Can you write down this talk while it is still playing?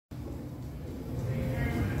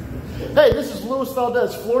Hey, this is Luis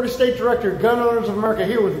Valdez, Florida State Director, Gun Owners of America,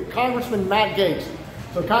 here with Congressman Matt Gaetz.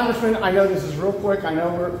 So Congressman, I know this is real quick. I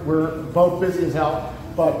know we're both busy as hell.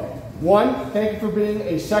 But one, thank you for being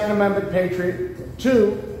a Second Amendment patriot.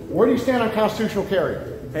 Two, where do you stand on constitutional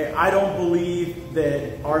carry? Hey, I don't believe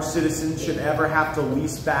that our citizens should ever have to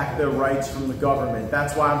lease back their rights from the government.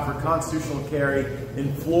 That's why I'm for constitutional carry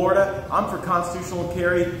in Florida. I'm for constitutional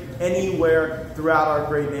carry anywhere throughout our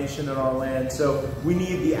great nation and our land. So we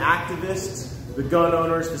need the activists, the gun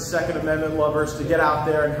owners, the Second Amendment lovers to get out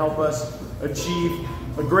there and help us achieve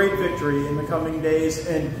a great victory in the coming days.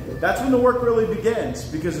 And that's when the work really begins,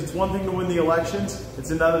 because it's one thing to win the elections,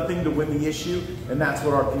 it's another thing to win the issue, and that's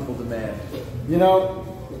what our people demand. You know,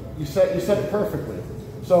 you said it perfectly.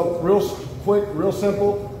 So real quick, real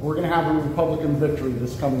simple, we're going to have a Republican victory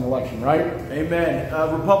this coming election, right? Amen.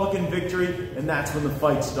 Republican victory, and that's when the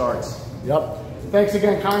fight starts. Yep. Thanks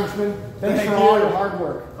again, Congressman. Thanks for all your hard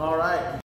work. All right.